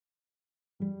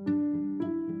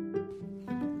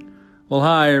Well,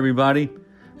 hi, everybody,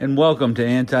 and welcome to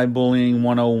Anti-Bullying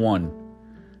 101.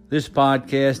 This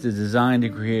podcast is designed to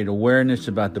create awareness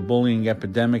about the bullying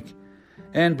epidemic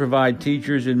and provide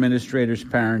teachers, administrators,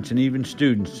 parents, and even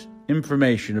students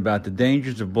information about the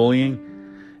dangers of bullying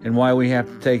and why we have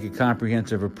to take a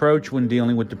comprehensive approach when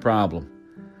dealing with the problem.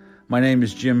 My name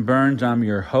is Jim Burns. I'm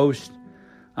your host.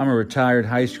 I'm a retired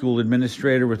high school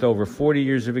administrator with over 40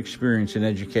 years of experience in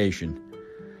education.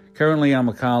 Currently, I'm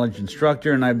a college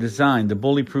instructor, and I've designed the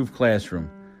Bully-Proof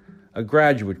Classroom, a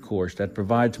graduate course that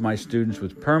provides my students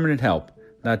with permanent help,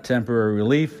 not temporary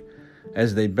relief,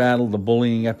 as they battle the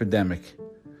bullying epidemic.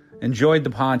 Enjoyed the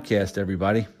podcast,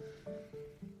 everybody.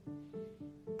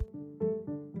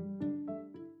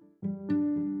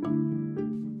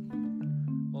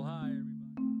 Well, hi, everybody.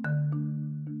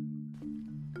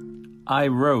 I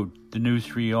wrote the new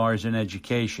 3 R's in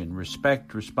education: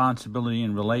 respect, responsibility,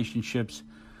 and relationships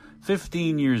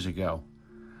 15 years ago.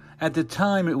 At the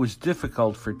time, it was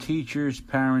difficult for teachers,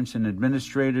 parents, and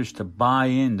administrators to buy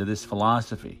into this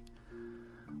philosophy.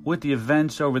 With the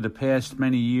events over the past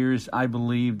many years, I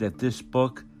believe that this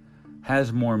book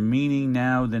has more meaning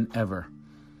now than ever.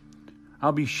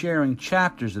 I'll be sharing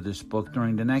chapters of this book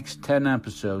during the next 10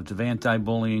 episodes of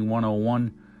Anti-Bullying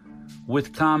 101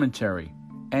 with commentary,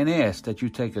 and ask that you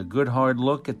take a good hard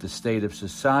look at the state of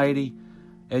society,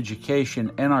 education,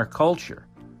 and our culture,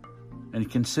 and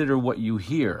consider what you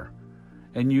hear,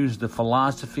 and use the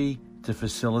philosophy to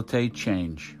facilitate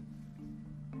change.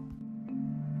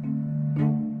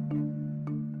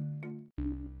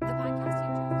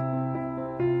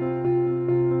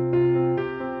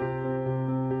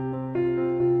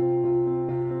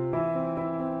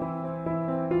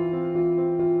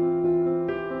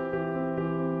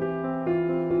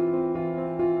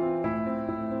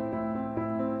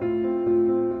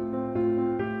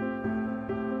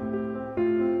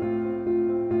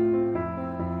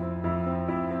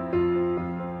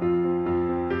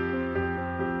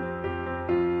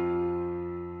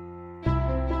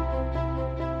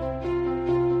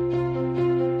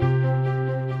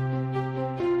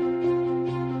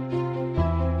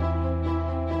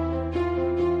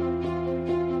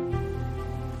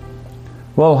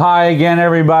 Well, hi again,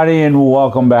 everybody, and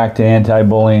welcome back to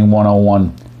Anti-Bullying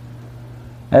 101.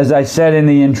 As I said in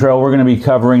the intro, we're going to be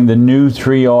covering the new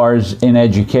 3 R's in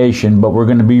education, but we're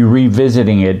going to be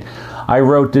revisiting it. I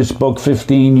wrote this book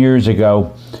 15 years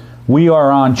ago. We are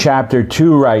on chapter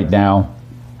 2 right now,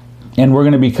 and we're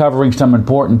going to be covering some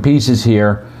important pieces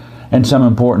here and some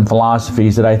important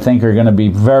philosophies that I think are going to be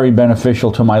very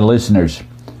beneficial to my listeners.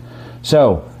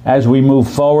 So, as we move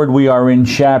forward, we are in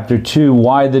chapter 2,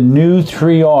 why the new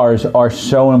 3 R's are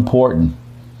so important.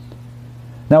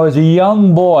 Now, as a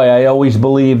young boy, I always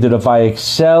believed that if I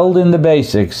excelled in the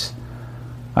basics,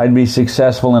 I'd be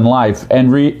successful in life.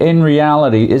 And in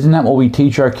reality, isn't that what we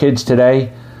teach our kids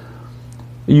today?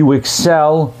 You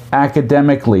excel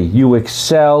academically. You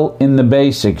excel in the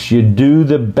basics. You do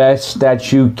the best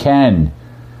that you can.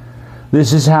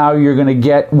 This is how you're going to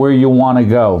get where you want to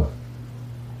go.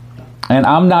 And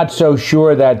I'm not so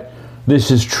sure that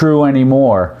this is true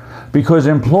anymore, because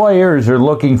employers are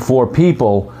looking for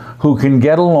people who can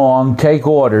get along, take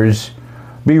orders,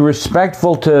 be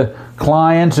respectful to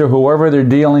clients or whoever they're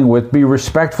dealing with, be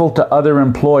respectful to other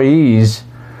employees,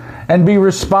 and be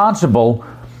responsible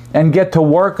and get to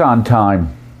work on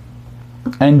time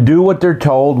and do what they're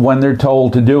told when they're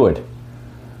told to do it.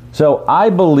 So I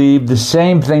believe the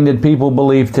same thing that people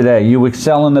believe today. You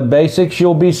excel in the basics,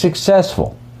 you'll be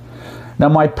successful. Now,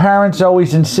 my parents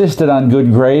always insisted on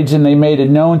good grades, and they made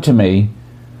it known to me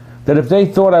that if they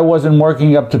thought I wasn't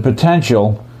working up to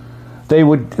potential, they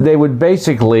would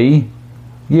basically,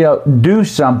 do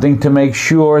something to make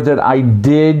sure that I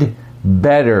did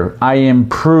better. I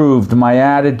improved my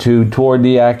attitude toward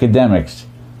the academics.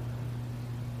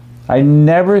 I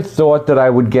never thought that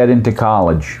I would get into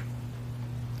college,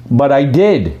 but I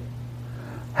did.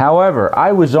 However,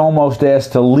 I was almost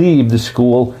asked to leave the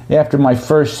school after my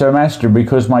first semester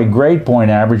because my grade point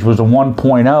average was a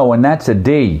 1.0, and that's a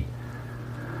D.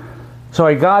 So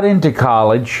I got into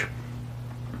college.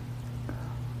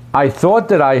 I thought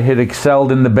that I had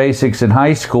excelled in the basics in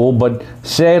high school, but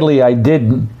sadly I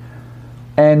didn't.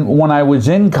 And when I was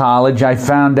in college, I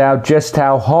found out just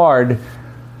how hard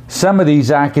some of these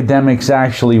academics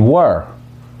actually were.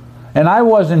 And I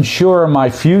wasn't sure of my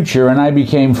future, and I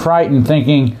became frightened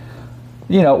thinking,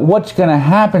 what's going to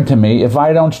happen to me if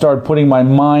I don't start putting my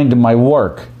mind to my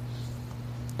work?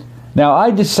 Now,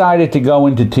 I decided to go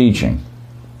into teaching.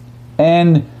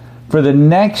 And for the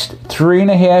next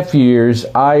 3.5 years,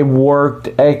 I worked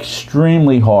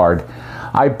extremely hard.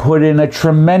 I put in a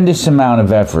tremendous amount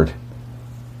of effort.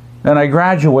 And I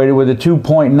graduated with a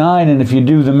 2.9, and if you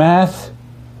do the math,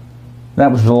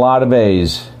 that was a lot of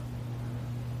A's.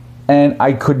 And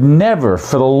I could never,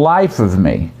 for the life of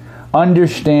me,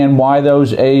 understand why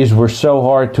those A's were so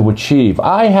hard to achieve.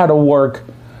 I had to work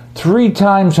 3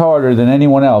 times harder than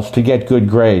anyone else to get good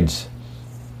grades.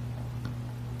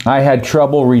 I had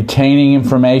trouble retaining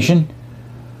information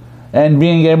and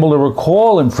being able to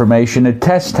recall information at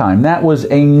test time. That was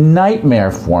a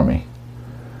nightmare for me.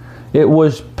 It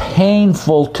was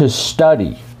painful to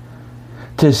study,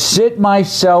 to sit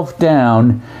myself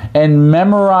down and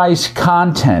memorize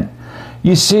content.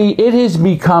 You see, it has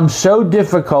become so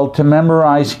difficult to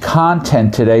memorize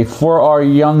content today for our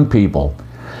young people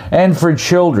and for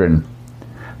children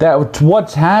that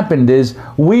what's happened is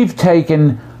we've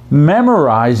taken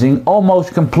memorizing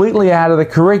almost completely out of the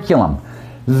curriculum.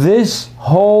 This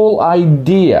whole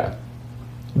idea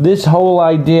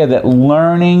that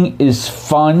learning is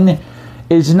fun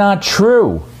is not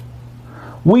true.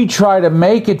 We try to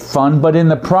make it fun, but in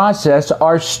the process,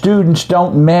 our students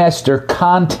don't master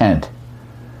content.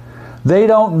 They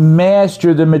don't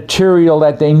master the material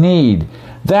that they need.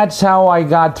 That's how I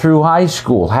got through high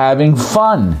school, having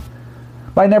fun.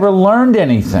 I never learned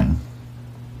anything.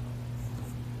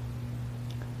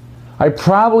 I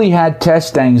probably had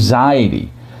test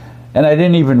anxiety, and I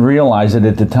didn't even realize it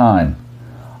at the time.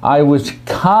 I was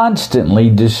constantly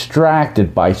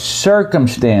distracted by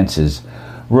circumstances,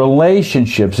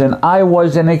 relationships, and I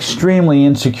was an extremely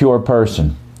insecure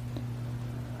person.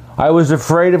 I was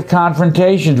afraid of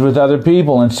confrontations with other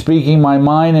people and speaking my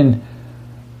mind, and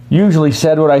usually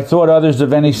said what I thought others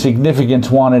of any significance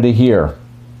wanted to hear.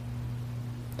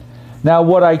 Now,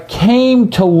 what I came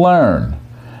to learn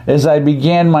as I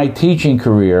began my teaching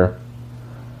career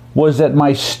was that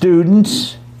my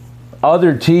students,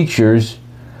 other teachers,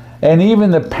 and even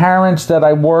the parents that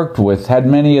I worked with had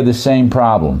many of the same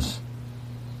problems.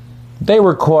 They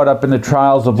were caught up in the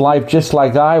trials of life just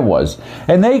like I was,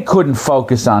 and they couldn't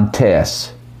focus on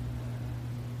tasks.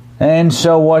 And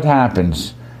so what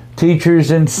happens? Teachers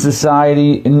in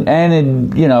society and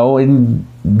in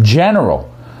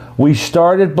general, we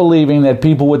started believing that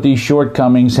people with these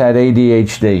shortcomings had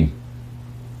ADHD.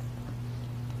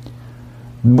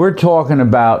 We're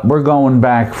going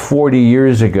back 40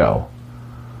 years ago,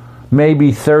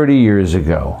 maybe 30 years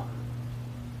ago.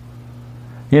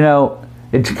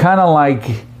 It's kind of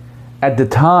like at the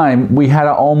time we had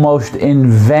to almost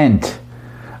invent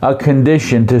a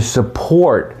condition to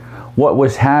support what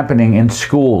was happening in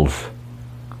schools.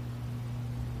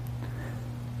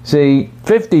 See,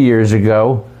 50 years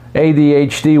ago,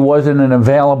 ADHD wasn't an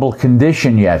available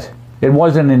condition yet. It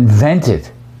wasn't invented.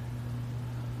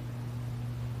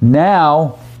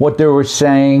 Now, what they were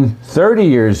saying 30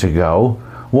 years ago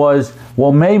was,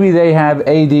 well, maybe they have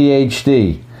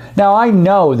ADHD. Now, I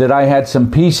know that I had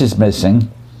some pieces missing,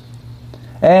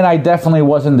 and I definitely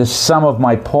wasn't the sum of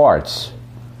my parts.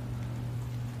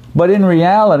 But in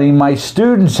reality, my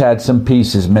students had some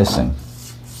pieces missing.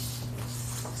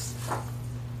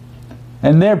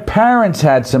 And their parents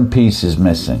had some pieces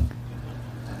missing.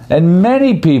 And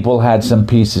many people had some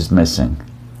pieces missing.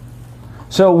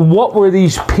 So what were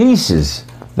these pieces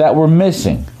that were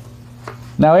missing?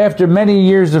 Now, after many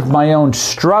years of my own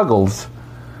struggles,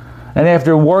 and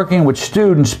after working with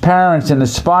students, parents, and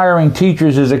aspiring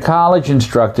teachers as a college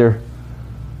instructor,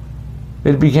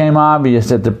 it became obvious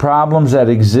that the problems that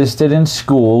existed in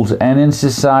schools and in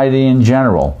society in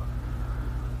general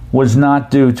was not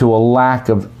due to a lack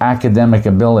of academic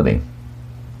ability.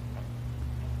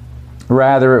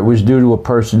 Rather, it was due to a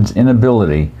person's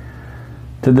inability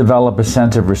to develop a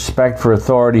sense of respect for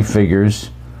authority figures,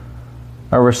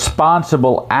 a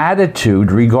responsible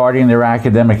attitude regarding their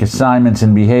academic assignments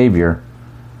and behavior,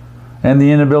 and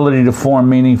the inability to form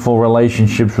meaningful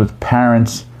relationships with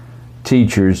parents,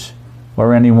 teachers,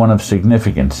 or anyone of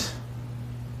significance.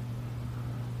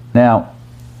 Now,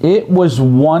 it was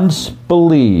once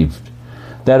believed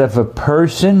that if a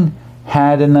person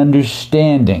had an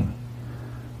understanding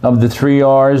of the 3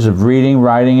 R's of reading,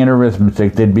 writing, and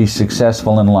arithmetic, they'd be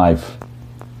successful in life.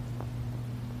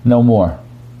 No more.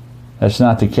 That's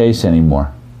not the case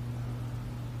anymore.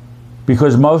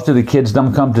 Because most of the kids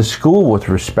don't come to school with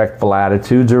respectful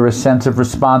attitudes or a sense of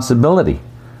responsibility.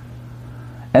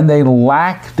 And they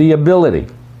lack the ability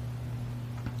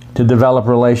to develop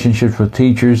relationships with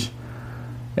teachers.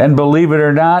 And believe it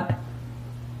or not,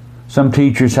 some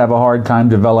teachers have a hard time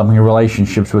developing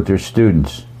relationships with their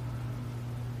students.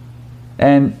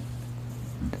 And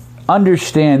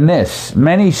understand this,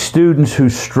 many students who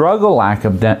struggle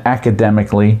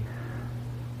academically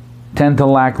tend to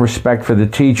lack respect for the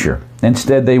teacher.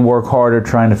 Instead, they work harder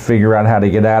trying to figure out how to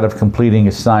get out of completing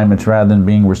assignments rather than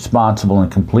being responsible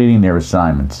and completing their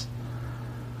assignments.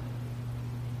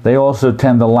 They also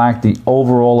tend to lack the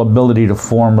overall ability to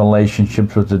form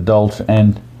relationships with adults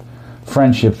and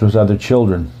friendships with other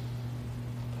children.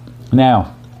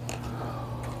 Now,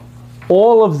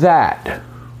 all of that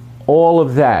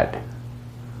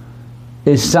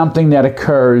is something that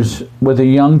occurs with a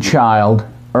young child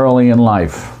early in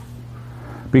life,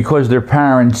 because their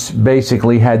parents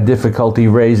basically had difficulty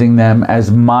raising them as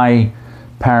my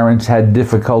parents had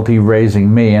difficulty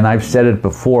raising me. And I've said it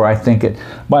before, I think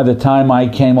by the time I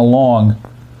came along,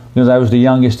 because I was the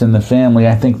youngest in the family,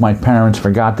 I think my parents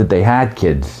forgot that they had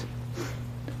kids.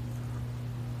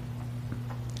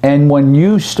 And when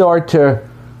you start to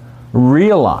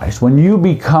realize, when you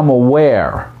become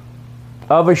aware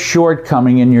of a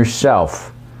shortcoming in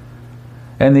yourself,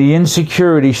 and the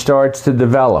insecurity starts to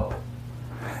develop,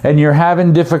 and you're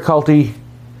having difficulty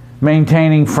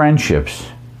maintaining friendships,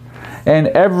 and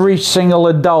every single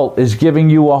adult is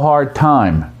giving you a hard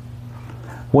time,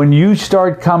 when you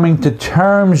start coming to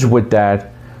terms with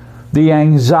that, the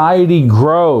anxiety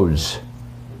grows.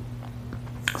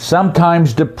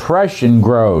 Sometimes depression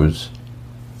grows.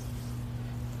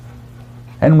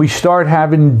 And we start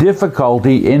having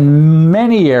difficulty in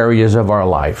many areas of our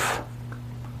life.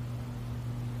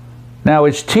 Now,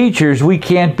 as teachers, we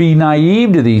can't be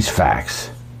naive to these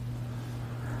facts.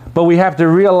 But we have to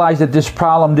realize that this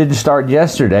problem didn't start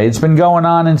yesterday. It's been going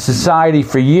on in society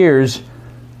for years.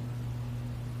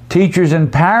 Teachers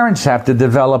and parents have to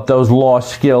develop those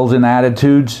lost skills and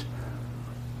attitudes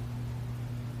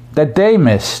that they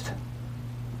missed.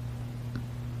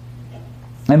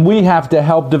 And we have to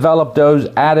help develop those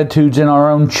attitudes in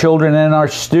our own children and our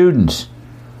students,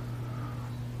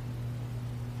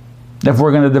 if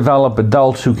we're going to develop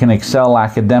adults who can excel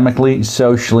academically,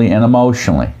 socially, and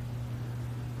emotionally.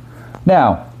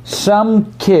 Now,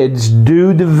 some kids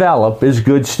do develop as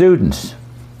good students.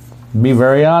 I'll be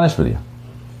very honest with you.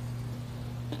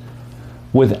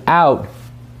 Without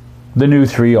the new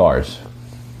 3 R's.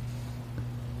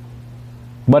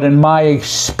 But in my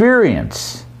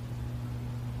experience,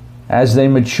 as they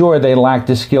mature, they lack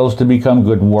the skills to become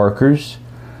good workers,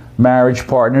 marriage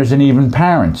partners, and even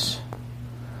parents.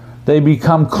 They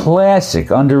become classic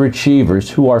underachievers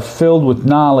who are filled with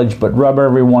knowledge but rub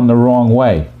everyone the wrong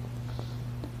way.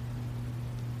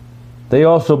 They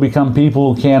also become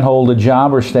people who can't hold a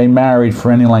job or stay married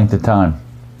for any length of time.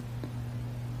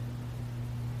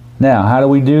 Now, how do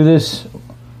we do this?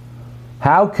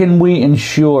 How can we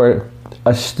ensure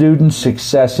a student's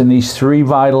success in these 3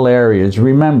 vital areas?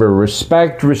 Remember,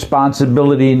 respect,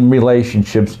 responsibility, and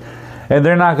relationships. And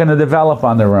they're not going to develop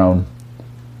on their own.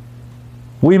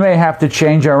 We may have to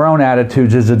change our own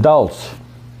attitudes as adults.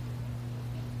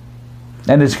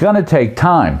 And it's going to take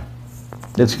time.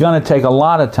 It's going to take a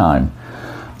lot of time.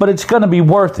 But it's going to be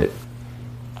worth it.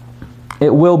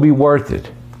 It will be worth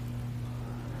it.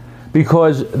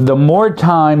 Because the more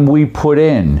time we put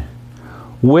in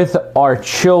with our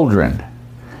children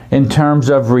in terms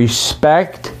of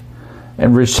respect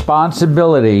and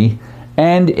responsibility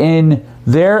and in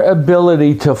their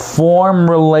ability to form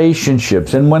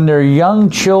relationships. And when they're young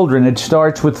children, it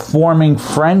starts with forming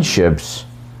friendships.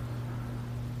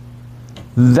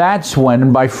 That's when,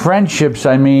 and by friendships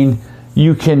I mean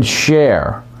you can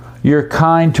share. You're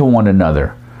kind to one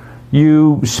another.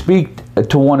 You speak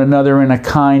to one another in a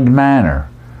kind manner.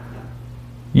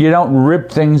 You don't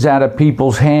rip things out of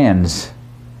people's hands.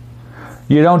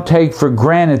 You don't take for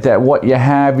granted that what you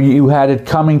have, you had it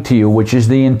coming to you, which is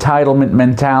the entitlement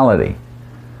mentality.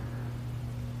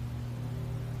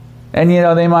 And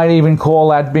they might even call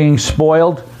that being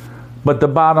spoiled, but the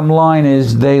bottom line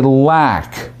is they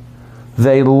lack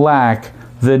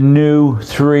the new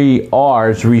 3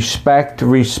 R's: respect,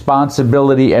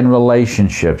 responsibility, and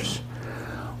relationships.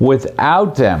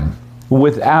 Without them,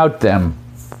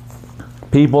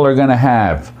 people are going to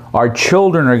have, our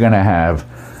children are going to have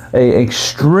an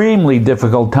extremely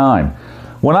difficult time.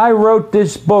 When I wrote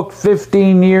this book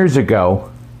 15 years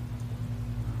ago,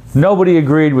 nobody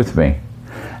agreed with me.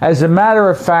 As a matter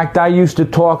of fact, I used to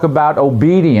talk about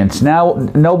obedience. Now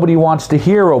nobody wants to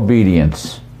hear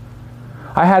obedience.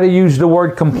 I had to use the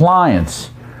word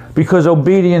compliance because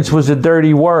obedience was a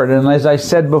dirty word. And as I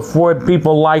said before,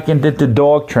 people likened it to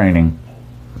dog training.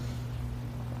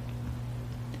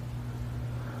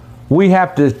 We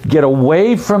have to get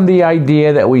away from the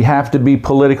idea that we have to be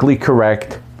politically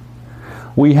correct.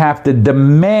 We have to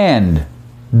demand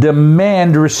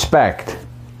respect.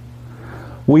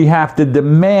 We have to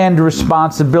demand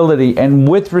responsibility, and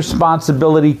with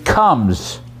responsibility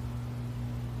comes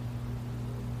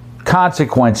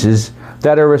consequences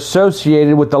that are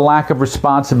associated with the lack of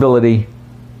responsibility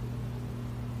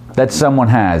that someone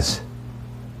has.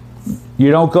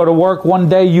 You don't go to work one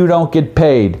day, you don't get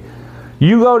paid.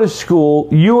 You go to school,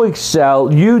 you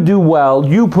excel, you do well,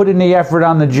 you put in the effort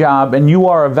on the job, and you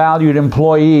are a valued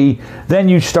employee, then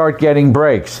you start getting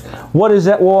breaks. What does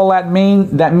all that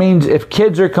mean? That means if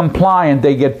kids are compliant,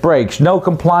 they get breaks. No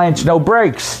compliance, no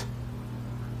breaks.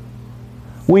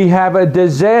 We have a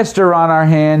disaster on our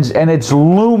hands, and it's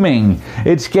looming.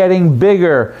 It's getting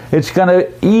bigger. It's going to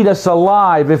eat us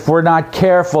alive if we're not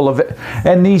careful of it.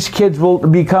 And these kids will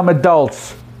become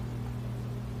adults.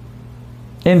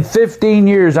 In 15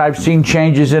 years, I've seen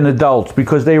changes in adults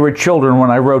because they were children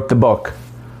when I wrote the book.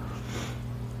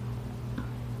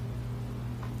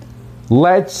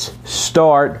 Let's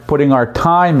start putting our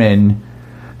time in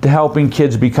to helping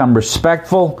kids become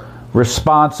respectful,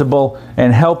 responsible,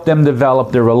 and help them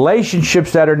develop the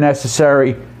relationships that are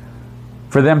necessary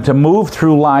for them to move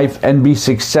through life and be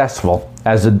successful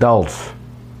as adults.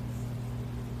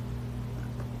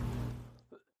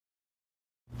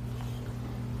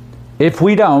 If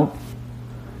we don't,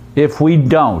 we're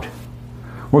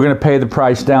going to pay the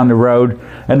price down the road,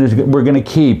 and we're going to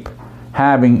keep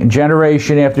having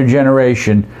generation after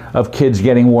generation of kids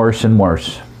getting worse and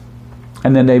worse.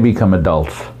 And then they become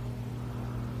adults.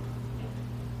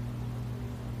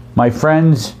 My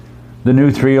friends, the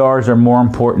new 3 R's are more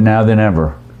important now than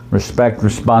ever. Respect,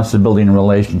 responsibility, and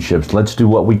relationships. Let's do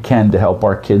what we can to help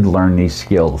our kids learn these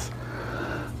skills.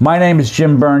 My name is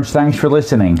Jim Burns. Thanks for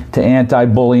listening to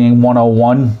Anti-Bullying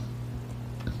 101.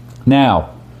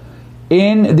 Now,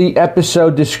 in the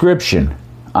episode description,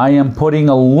 I am putting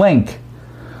a link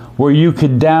where you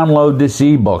could download this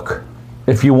ebook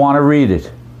if you want to read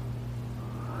it.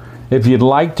 If you'd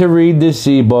like to read this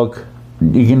ebook,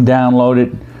 you can download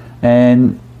it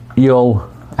and you'll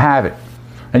have it.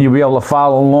 And you'll be able to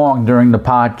follow along during the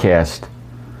podcast.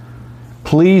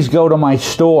 Please go to my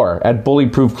store at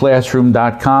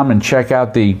bullyproofclassroom.com and check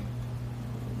out the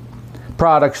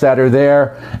products that are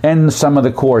there and some of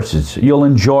the courses. You'll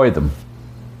enjoy them.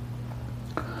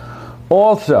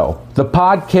 Also, the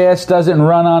podcast doesn't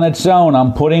run on its own.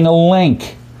 I'm putting a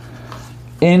link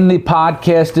in the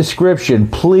podcast description.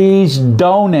 Please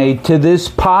donate to this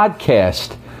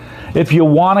podcast if you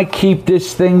want to keep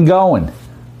this thing going.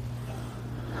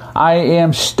 I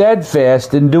am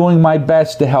steadfast in doing my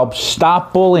best to help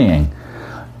stop bullying.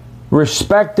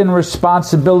 Respect and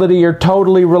responsibility are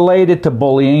totally related to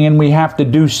bullying, and we have to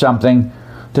do something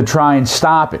to try and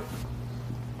stop it.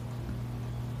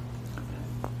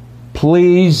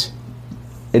 Please,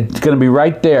 it's going to be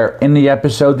right there in the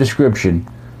episode description.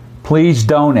 Please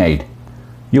donate.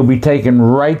 You'll be taken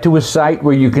right to a site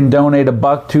where you can donate $1,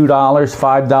 $2,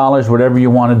 $5, whatever you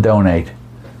want to donate.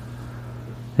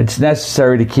 It's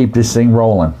necessary to keep this thing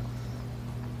rolling.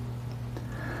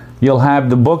 You'll have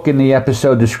the book in the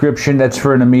episode description. That's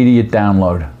for an immediate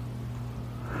download.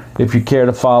 If you care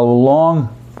to follow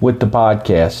along with the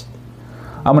podcast.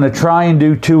 I'm going to try and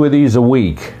do 2 of these a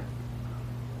week.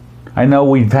 I know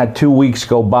we've had 2 weeks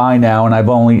go by now, and I've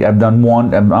done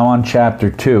 1. I'm on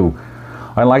chapter 2.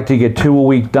 I'd like to get 2 a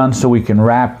week done so we can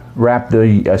wrap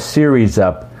the series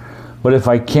up. But if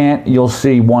I can't, you'll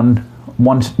see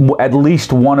at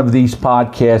least one of these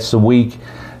podcasts a week,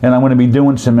 and I'm going to be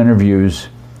doing some interviews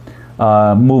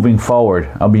moving forward.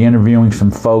 I'll be interviewing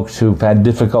some folks who've had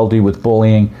difficulty with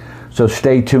bullying, so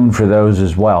stay tuned for those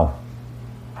as well.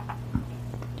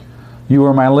 You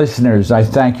are my listeners. I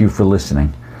thank you for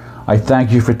listening. I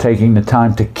thank you for taking the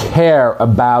time to care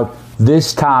about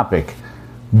this topic,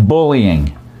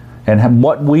 bullying, and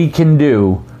what we can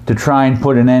do to try and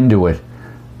put an end to it.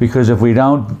 Because if we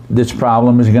don't, this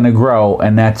problem is going to grow,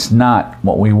 and that's not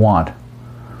what we want.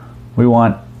 We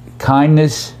want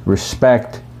kindness,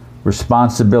 respect,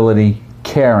 responsibility,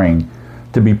 caring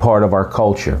to be part of our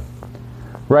culture.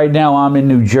 Right now I'm in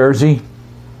New Jersey,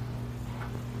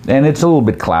 and it's a little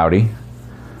bit cloudy.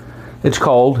 It's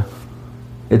cold.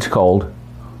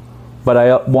 But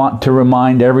I want to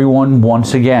remind everyone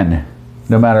once again,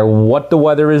 no matter what the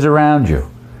weather is around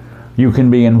you, you can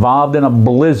be involved in a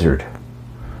blizzard,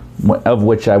 of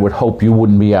which I would hope you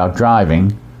wouldn't be out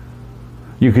driving.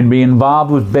 You can be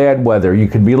involved with bad weather. You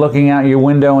could be looking out your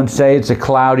window and say it's a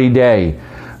cloudy day.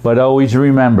 But always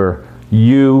remember,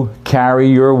 you carry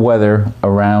your weather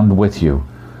around with you.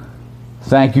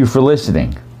 Thank you for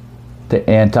listening to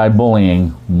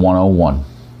Anti-Bullying 101.